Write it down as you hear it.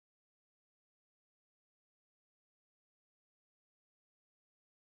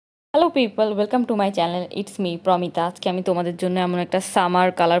Hello people, welcome to my channel. It's me Promita. আজকে আমি তোমাদের জন্য এমন একটা সামার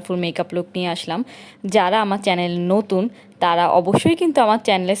কালারফুল মেকআপ লুক নিয়ে আসলাম। যারা আমার চ্যানেল নতুন তারা অবশ্যই কিন্তু আমার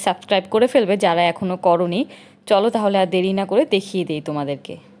চ্যানেলে সাবস্ক্রাইব করে ফেলবে, যারা এখনও করনি। চলো তাহলে আর দেরি না করে দেখিয়ে দিই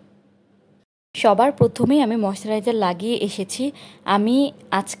তোমাদেরকে। সবার প্রথমেই আমি ময়শ্চারাইজার লাগিয়ে এসেছি। আমি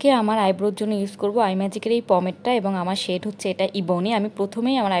আজকে আমার আইব্রোর জন্য ইউজ করব আই ম্যাজিকের এই পমেটটা, এবং আমার শেড হচ্ছে এটা ইবনি। আমি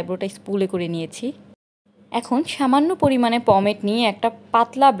প্রথমেই আমার আইব্রোটা স্পুলে করে নিয়েছি। এখন সামান্য পরিমাণে পমেট নিয়ে একটা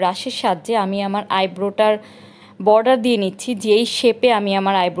পাতলা ব্রাশের সাহায্যে আমি আমার আইব্রোটার বর্ডার দিয়ে নিচ্ছি, যেই শেপে আমি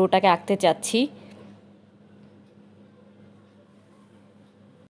আমার আইব্রোটাকে আঁকতে চাচ্ছি।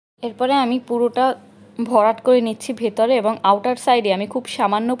 এরপরে আমি পুরোটা ভরাট করে নিচ্ছি ভেতরে, এবং আউটার সাইডে আমি খুব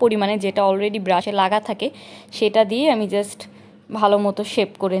সামান্য পরিমাণে, যেটা অলরেডি ব্রাশে লাগা থাকে, সেটা দিয়ে আমি জাস্ট ভালো মতো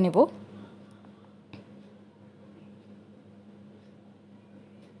শেপ করে নেব।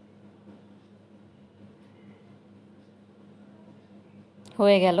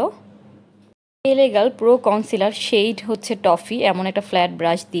 হয়ে গেল। এলেগাল প্রো কনসিলার শেড হচ্ছে টফি, এমন একটা ফ্ল্যাট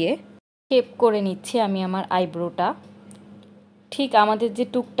ব্রাশ দিয়ে শেপ করে নিচ্ছি আমি আমার আইব্রোটা। ঠিক আমাদের যে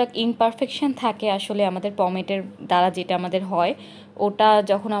টুকটাক ইমপারফেকশন থাকে আসলে আমাদের পমেটের দ্বারা, যেটা আমাদের হয়, ওটা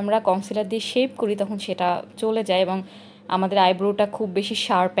যখন আমরা কনসিলার দিয়ে শেপ করি তখন সেটা চলে যায় এবং আমাদের আইব্রোটা খুব বেশি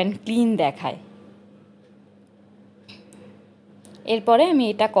শার্প অ্যান্ড ক্লিন দেখায়। এরপরে আমি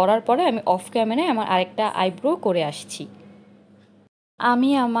এটা করার পরে আমি অফ ক্যামেরায় আমার আরেকটা আইব্রো করে আসছি। আমি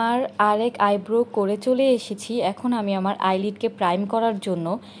আমার আরেক আইব্রো করে চলে এসেছি। এখন আমি আমার আইলিডকে প্রাইম করার জন্য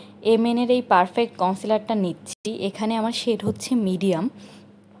এমএনের এই পারফেক্ট কনসিলারটা নিচ্ছি। এখানে আমার শেড হচ্ছে মিডিয়াম।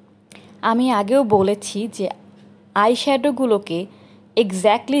 আমি আগেও বলেছি যে আইশ্যাডোগুলোকে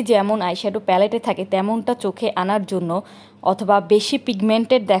এক্স্যাক্টলি যেমন আইশ্যাডো প্যালেটে থাকে তেমনটা চোখে আনার জন্য, অথবা বেশি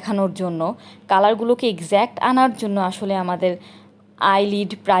পিগমেন্টেড দেখানোর জন্য, কালারগুলোকে এক্স্যাক্ট আনার জন্য আসলে আমাদের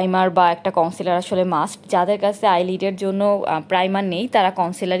আইলিড প্রাইমার বা একটা কনসিলার আসলে মাস্ট। যাদের কাছে আইলিডের জন্য প্রাইমার নেই তারা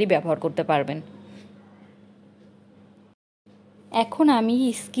কনসিলারই ব্যবহার করতে পারবেন। এখন আমি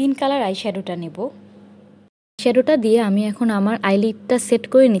স্কিন কালার আইশ্যাডোটা নেব। শ্যাডোটা দিয়ে আমি এখন আমার আইলিডটা সেট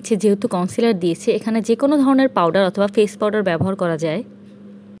করে নিচ্ছি। যেহেতু কনসিলার দিয়েছে, এখানে যে কোনো ধরনের পাউডার অথবা ফেস পাউডার ব্যবহার করা যায়।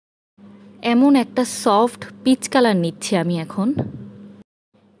 এমন একটা সফট পিচ কালার নিচ্ছি আমি এখন।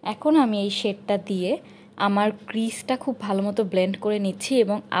 এখন আমি এই শেডটা দিয়ে আমার ক্রিজটা খুব ভালো মতো ব্লেন্ড করে নিচ্ছি,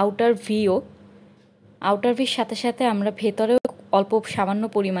 এবং আউটার ভির সাথে সাথে আমরা ভেতরেও অল্প সামান্য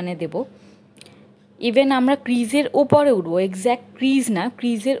পরিমাণে দেব। ইভেন আমরা ক্রিজের উপরে উঠবো, এক্স্যাক্ট ক্রিজ না,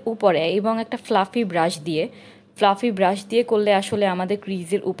 ক্রিজের উপরে, এবং একটা ফ্লাফি ব্রাশ দিয়ে করলে আসলে আমাদের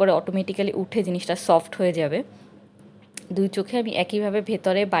ক্রিজের উপরে অটোমেটিক্যালি উঠে জিনিসটা সফট হয়ে যাবে। দুই চোখে আমি একইভাবে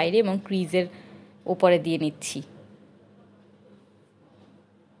ভেতরে, বাইরে এবং ক্রিজের উপরে দিয়ে নিচ্ছি।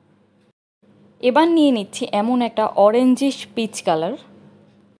 এবার নিয়ে নিচ্ছি এমন একটা অরেঞ্জিশ পিচ কালার।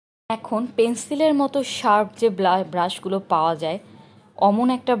 এখন পেন্সিলের মতো শার্প যে ব্রাশগুলো পাওয়া যায়, অমন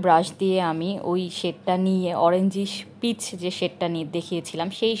একটা ব্রাশ দিয়ে আমি ওই শেডটা নিয়ে, অরেঞ্জিশ পিচ যে শেডটা নিয়ে দেখিয়েছিলাম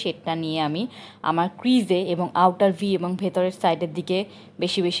সেই শেডটা নিয়ে আমি আমার ক্রিজে এবং আউটার ভি এবং ভেতরের সাইডের দিকে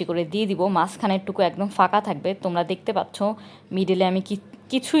বেশি বেশি করে দিয়ে দিব। মাঝখানের টুকু একদম ফাঁকা থাকবে। তোমরা দেখতে পাচ্ছ মিডলে আমি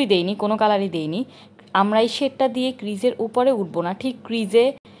কিছুই দেইনি, কোনো কালারই দেইনি। আমরা এই শেডটা দিয়ে ক্রিজের উপরে উঠবো না, ঠিক ক্রিজে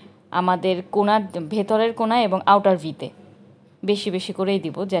আমাদের কোনার, ভেতরের কোনা এবং আউটার ভিতে বেশি বেশি করেই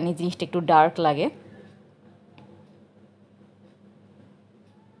দিব, জানি জিনিসটা একটু ডার্ক লাগে।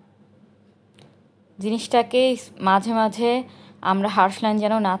 জিনিসটাকে মাঝে মাঝে আমরা হার্শ লাইন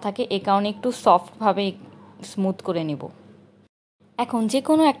যেন না থাকে, এ কারণে একটু সফটভাবে স্মুথ করে নিব। এখন যে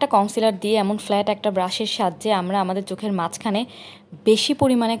কোনো একটা কনসিলার দিয়ে এমন ফ্ল্যাট একটা ব্রাশের সাহায্যে আমরা আমাদের চোখের মাঝখানে বেশি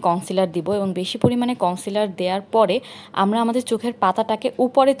পরিমাণে কনসিলার দিব, এবং বেশি পরিমাণে কনসিলার দেওয়ার পরে আমরা আমাদের চোখের পাতাটাকে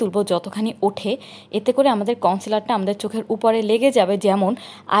উপরে তুলব যতখানি ওঠে। এতে করে আমাদের কনসিলারটা আমাদের চোখের উপরে লেগে যাবে। যেমন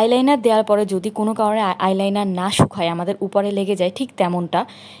আইলাইনার দেওয়ার পরে যদি কোনো কারণে আইলাইনার না শুকায় আমাদের উপরে লেগে যায়, ঠিক তেমনটা।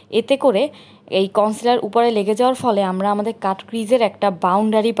 এতে করে এই কনসিলার উপরে লেগে যাওয়ার ফলে আমরা আমাদের কাট ক্রিজের একটা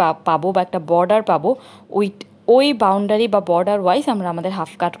বাউন্ডারি পাবো বা একটা বর্ডার পাবো। ওই বাউন্ডারি বা বর্ডার ওয়াইজ আমরা আমাদের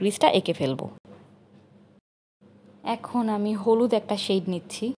হাফ কাট ক্রিজটা এঁকে ফেলবো। এখন আমি হলুদ একটা শেড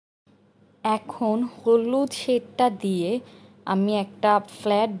নিচ্ছি। এখন হলুদ শেডটা দিয়ে আমি একটা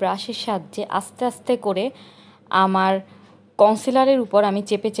ফ্ল্যাট ব্রাশের সাহায্যে আস্তে আস্তে করে আমার কনসিলারের উপর আমি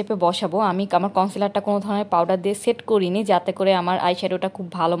চেপে চেপে বসাবো। আমি আমার কনসিলারটা কোনো ধরনের পাউডার দিয়ে সেট করিনি, যাতে করে আমার আইশ্যাডোটা খুব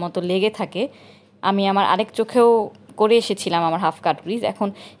ভালো মতো লেগে থাকে। আমি আমার আরেক চোখেও করে এসেছিলাম আমার হাফ কাট ক্রিজ। এখন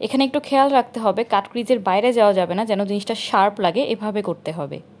এখানে একটু খেয়াল রাখতে হবে, কাট ক্রিজের বাইরে যাওয়া যাবে না, যেন জিনিসটা শার্প লাগে, এভাবে করতে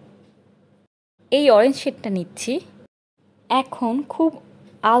হবে। এই অরেঞ্জ শেডটা নিচ্ছি। এখন খুব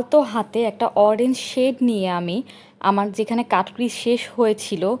আলতো হাতে একটা অরেঞ্জ শেড নিয়ে আমি আমার যেখানে কাট ক্রিজ শেষ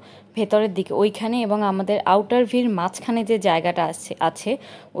হয়েছিল ভেতরের দিকে ওইখানে এবং আমাদের আউটার ভির মাঝখানে যে জায়গাটা আছে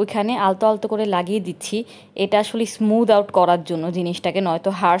ওইখানে আলতো আলতো করে লাগিয়ে দিচ্ছি। এটা আসলে স্মুথ আউট করার জন্য জিনিসটাকে, নয়তো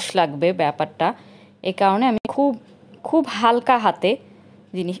হার্শ লাগবে ব্যাপারটা। এই কারণে আমি খুব খুব হালকা হাতে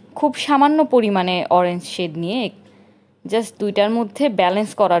খুব সামান্য পরিমাণে অরেঞ্জ শেড নিয়ে জাস্ট দুইটার মধ্যে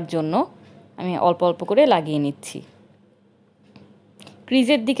ব্যালেন্স করার জন্য আমি অল্প অল্প করে লাগিয়ে নিচ্ছি।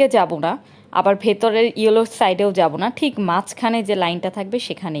 ক্রিজের দিকে যাব না, আবার ভেতরের ইয়েলো সাইডেও যাব না, ঠিক মাঝখানে যে লাইনটা থাকবে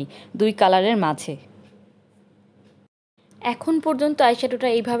সেখানেই, দুই কালারের মাঝে। এখন পর্যন্ত আইশ্যাডোটা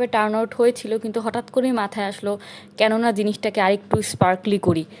এইভাবে টার্ন আউট হয়েছিল, কিন্তু হঠাৎ করেই মাথায় আসলো কেননা জিনিসটাকে আরেকটু স্পার্কলি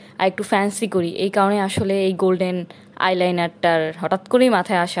করি, আরেকটু ফ্যান্সি করি। এই কারণে আসলে এই গোল্ডেন আইলাইনারটার হঠাৎ করেই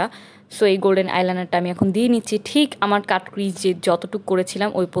মাথায় আসা। সো এই গোল্ডেন আইলাইনারটা আমি এখন দিয়ে নিচ্ছি ঠিক আমার কাট ক্রিজ যে যতটুকু করেছিলাম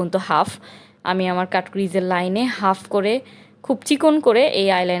ওই পর্যন্ত হাফ। আমি আমার কাট ক্রিজের লাইনে হাফ করে খুব চিকন করে এই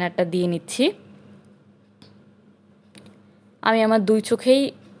আইলাইনারটা দিয়ে নিচ্ছি। আমি আমার দুই চোখেই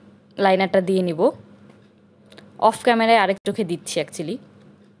লাইনারটা দিয়ে নিব। অফ ক্যামেরায় আরেক চোখে দিচ্ছি অ্যাকচুয়ালি।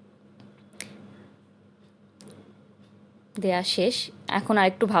 দেয়া শেষ, এখন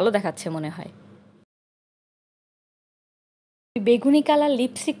আরেকটু ভালো দেখাচ্ছে মনে হয়। বেগুনি কালার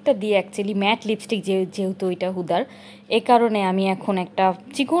লিপস্টিকটা দিয়ে অ্যাকচুয়ালি ম্যাট লিপস্টিক যেহেতু ওইটা হুদার, এ কারণে আমি এখন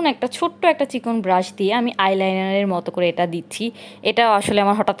একটা ছোট্ট একটা চিকন ব্রাশ দিয়ে আমি আইলাইনারের মতো করে এটা দিচ্ছি। এটা আসলে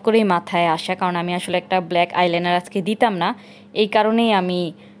আমার হঠাৎ করেই মাথায় আসা, কারণ আমি আসলে একটা ব্ল্যাক আইলাইনার আজকে দিতাম না। এই কারণেই আমি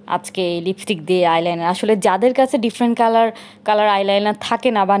আজকে লিপস্টিক দিয়ে আইলাইনার, আসলে যাদের কাছে ডিফারেন্ট কালার আইলাইনার থাকে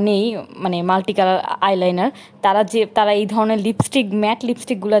না বা নেই, মানে মাল্টি কালার আইলাইনার, তারা এই ধরনের ম্যাট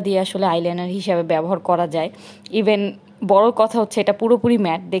লিপস্টিকগুলো দিয়ে আসলে আইলাইনার হিসাবে ব্যবহার করা যায়। ইভেন বড় কথা হচ্ছে এটা পুরোপুরি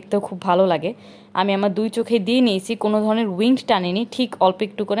ম্যাট, দেখতেও খুব ভালো লাগে। আমি আমার দুই চোখে দিয়ে নিয়েছি, কোনো ধরনের উইংড টানিনি, ঠিক অল্প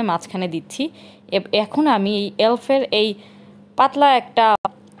একটু করে মাঝখানে দিচ্ছি। এখন আমি এই এলফের এই পাতলা একটা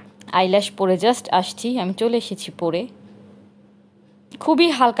আইল্যাশ পরে জাস্ট আসছি, আমি চলে এসেছি পরে। খুবই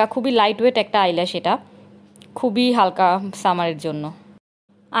হালকা, খুবই লাইট ওয়েট একটা আইল্যাশ, এটা খুবই হালকা সামারের জন্য।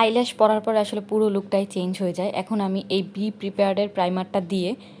 আইল্যাশ পরার পরে আসলে পুরো লুকটাই চেঞ্জ হয়ে যায়। এখন আমি এই বি প্রিপেয়ার্ডের প্রাইমারটা দিয়ে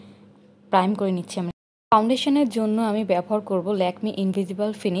প্রাইম করে নিচ্ছি। আমি ফাউন্ডেশনের জন্য আমি ব্যবহার করব ল্যাকমি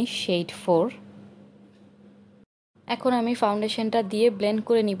ইনভিজিবল ফিনিশ শেড 4। এখন আমি ফাউন্ডেশনটা দিয়ে ব্লেন্ড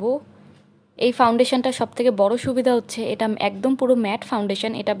করে নিব। এই ফাউন্ডেশনটা সবথেকে বড় সুবিধা হচ্ছে এটা একদম পুরো ম্যাট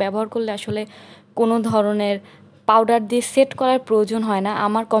ফাউন্ডেশন। এটা ব্যবহার করলে আসলে কোনো ধরনের পাউডার দিয়ে সেট করার প্রয়োজন হয় না।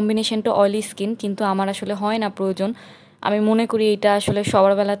 আমার কম্বিনেশনটা অয়েলি স্কিন, কিন্তু আমার আসলে হয় না প্রয়োজন। আমি মনে করি এটা আসলে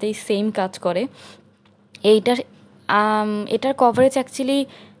সবার বেলাতেই সেম কাজ করে। এইটার এটার কভারেজ অ্যাকচুয়ালি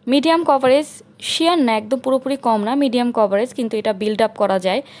মিডিয়াম কভারেজ, শিয়ার না একদম পুরোপুরি কম না, মিডিয়াম কভারেজ, কিন্তু এটা বিল্ড আপ করা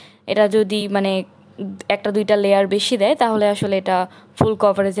যায়। এটা যদি মানে একটা দুইটা লেয়ার বেশি দেয় তাহলে আসলে এটা ফুল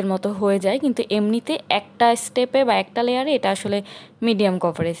কভারেজের মতো হয়ে যায়, কিন্তু এমনিতে একটা স্টেপে বা একটা লেয়ারে এটা আসলে মিডিয়াম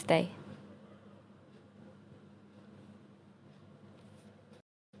কভারেজ দেয়।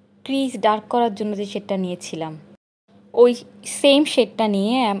 ক্রিজ ডার্ক করার জন্য যে শেডটা নিয়েছিলাম ওই সেম শেডটা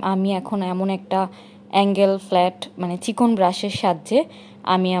নিয়ে আমি এখন এমন একটা অ্যাঙ্গেল ফ্ল্যাট মানে চিকন ব্রাশের সাহায্যে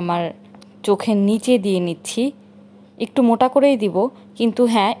আমি আমার চোখের নিচে দিয়ে নিচ্ছি। একটু মোটা করেই দিব, কিন্তু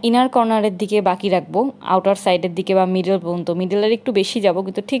হ্যাঁ ইনার কর্নারের দিকে বাকি রাখবো, আউটার সাইডের দিকে বা মিডল পর্যন্ত, মিডলের একটু বেশি যাব,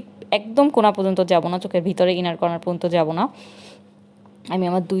 কিন্তু ঠিক একদম কোনা পর্যন্ত যাব না, চোখের ভিতরে ইনার কর্নার পর্যন্ত যাব না। আমি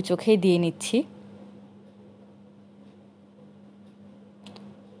আমার দুই চোখেই দিয়ে নিচ্ছি।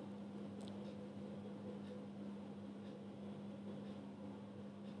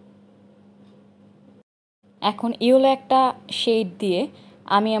 এখন ইয়েলো একটা শেড দিয়ে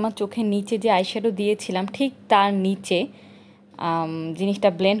আমি আমার চোখের নিচে যে আইশ্যাডো দিয়েছিলাম ঠিক তার নিচে জিনিসটা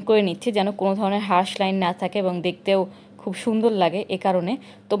ব্লেন্ড করে নিচ্ছি, যেন কোনো ধরনের হার্শ লাইন না থাকে এবং দেখতেও খুব সুন্দর লাগে। এ কারণে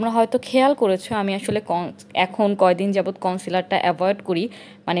তোমরা হয়তো খেয়াল করেছো আমি আসলে এখন কয়দিন যাবৎ কনসিলারটা অ্যাভয়েড করি,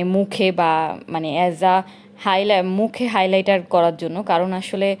 মানে মুখে বা মানে মুখে হাইলাইটার করার জন্য। কারণ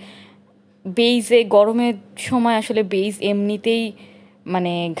আসলে গরমের সময় আসলে বেইজ এমনিতেই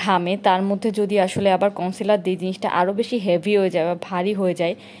মানে ঘামে, তার মধ্যে যদি আসলে আবার কনসিলার দিই জিনিসটা আরও বেশি হেভি হয়ে যায় বা ভারী হয়ে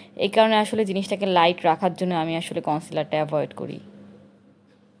যায়। এই কারণে আসলে জিনিসটাকে লাইট রাখার জন্য আমি আসলে কনসিলারটা অ্যাভয়েড করি।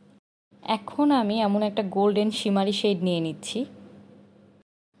 এখন আমি এমন একটা গোল্ডেন শিমারি শেড নিয়ে নিচ্ছি।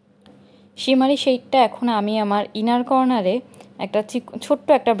 শিমারি শেডটা এখন আমি আমার ইনার কর্নারে একটা ছোট্ট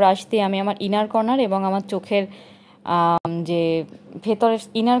একটা ব্রাশ দিয়ে আমি আমার ইনার কর্নার এবং আমার চোখের যে ভেতরের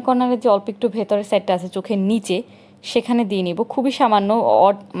ইনার কর্নারের যে অল্প একটু ভেতরের সাইডটা আছে চোখের নিচে, সেখানে দিয়ে নিব। খুবই সামান্য,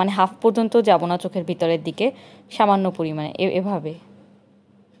 মানে হাফ পর্যন্ত যাব না চোখের ভিতরের দিকে, সামান্য পরিমাণে এভাবে।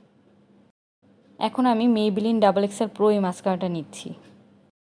 এখন আমি মেইবেলিন ডাবল এক্সেল প্রো এই মাস্কারাটা নিচ্ছি।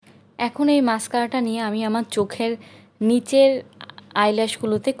 এখন এই মাস্কারাটা নিয়ে আমি আমার চোখের নিচের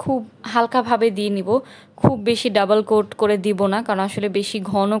আইল্যাশগুলোতে খুব হালকাভাবে দিয়ে নিব, খুব বেশি ডাবল কোট করে দিব না, কারণ আসলে বেশি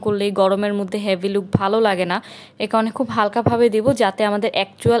ঘন করলেই গরমের মধ্যে হেভি লুক ভালো লাগে না। এ কারণে খুব হালকাভাবে দিব, যাতে আমাদের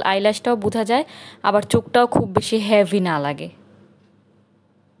অ্যাকচুয়াল আইল্যাশটাও বোঝা যায়, আবার চোখটাও খুব বেশি হেভি না লাগে।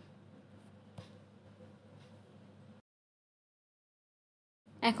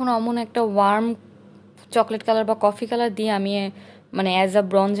 এখন অমন একটা ওয়ার্ম চকলেট কালার বা কফি কালার দিয়ে আমি মানে অ্যাজ আ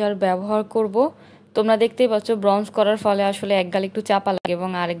ব্রঞ্জার ব্যবহার করব। তোমরা দেখতেই পাচ্ছ ব্রঞ্জ করার ফলে আসলে এক গাল একটু চাপা লাগে এবং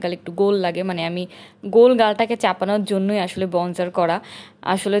আরেক গাল একটু গোল লাগে, মানে আমি গোল গালটাকে চাপানোর জন্যই আসলে ব্রঞ্জার করা।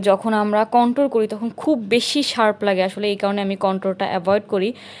 আসলে যখন আমরা কন্ট্রোল করি তখন খুব বেশি শার্প লাগে, আসলে এই কারণে আমি কন্ট্রোলটা অ্যাভয়েড করি।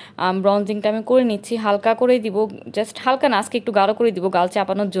 ব্রঞ্জিংটা আমি করে নিচ্ছি, হালকা করেই দিব, জাস্ট হালকা না, আজকে একটু গাঢ় করে দিব গাল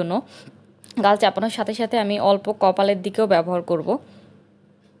চাপানোর জন্য। গাল চাপানোর সাথে সাথে আমি অল্প কপালের দিকেও ব্যবহার করব।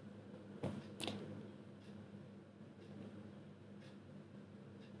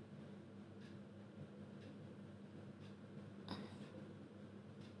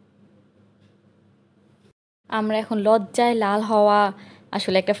 আমরা এখন লজ্জায় লাল হওয়া,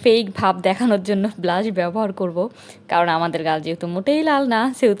 আসলে একটা ফেক ভাব দেখানোর জন্য ব্লাশ ব্যবহার করব, কারণ আমাদের গাল যেহেতু মোটেই লাল না,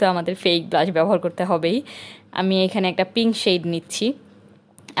 সেহেতু আমাদের ফেক ব্লাশ ব্যবহার করতে হবেই। আমি এখানে একটা পিঙ্ক শেড নিচ্ছি,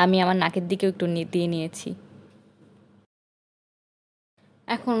 আমি আমার নাকের দিকেও একটু দিয়ে নিয়েছি।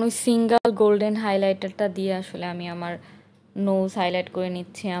 এখন ওই সিঙ্গেল গোল্ডেন হাইলাইটারটা দিয়ে আসলে আমি আমার নোজ হাইলাইট করে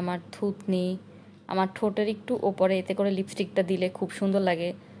নিচ্ছি, আমার থুতনি, আমার ঠোঁটের একটু ওপরে, এতে করে লিপস্টিকটা দিলে খুব সুন্দর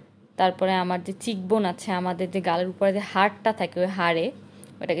লাগে। তারপরে আমার যে চিকবোন আছে, আমাদের যে গালের উপরে যে হাড়টা থাকে, ওই হাড়ে,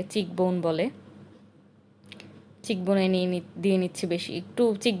 ওটাকে চিকবোন বলে, চিকবোনে দিয়ে নিচ্ছি বেশি একটু,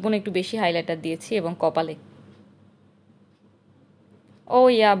 চিকবোনে একটু বেশি হাইলাইটার দিয়েছি, এবং কপালে। ও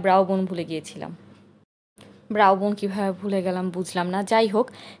ইয়া, ব্রাউ বোন ভুলে গিয়েছিলাম। ব্রাউ বোন কীভাবে ভুলে গেলাম বুঝলাম না, যাই হোক।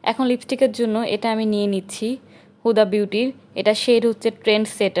 এখন লিপস্টিকের জন্য এটা আমি নিয়ে নিচ্ছি হুদা বিউটির, এটা শেড হচ্ছে ট্রেন্ড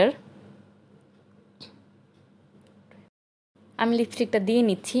সেটার। আমি লিপস্টিকটা দিয়ে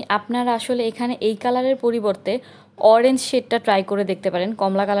নিচ্ছি। আপনারা আসলে এখানে এই কালারের পরিবর্তে অরেঞ্জ শেডটা ট্রাই করে দেখতে পারেন,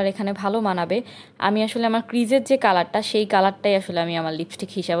 কমলা কালার এখানে ভালো মানাবে। আমি আসলে আমার ক্রিজের যে কালারটা, সেই কালারটাই আসলে আমি আমার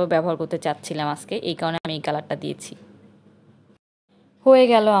লিপস্টিক হিসাবে ব্যবহার করতে চাচ্ছিলাম আজকে, এই কারণে আমি এই কালারটা দিয়েছি। হয়ে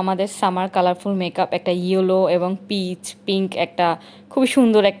গেল আমাদের সামার কালারফুল মেকআপ, একটা ইয়েলো এবং পিচ পিঙ্ক, একটা খুবই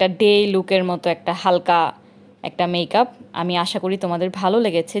সুন্দর একটা ডে লুকের মতো একটা হালকা একটা মেকআপ। আমি আশা করি তোমাদের ভালো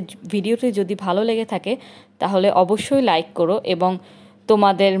লেগেছে। ভিডিওটি যদি ভালো লেগে থাকে তাহলে অবশ্যই লাইক করো, এবং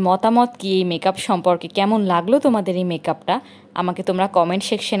তোমাদের মতামত কি এই মেকআপ সম্পর্কে, কেমন লাগলো তোমাদের এই মেকআপটা, আমাকে তোমরা কমেন্ট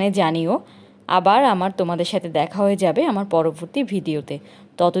সেকশনে জানিও। আবার আমার তোমাদের সাথে দেখা হয়ে যাবে আমার পরবর্তী ভিডিওতে।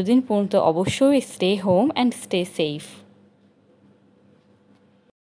 ততদিন পর্যন্ত অবশ্যই stay home and stay safe.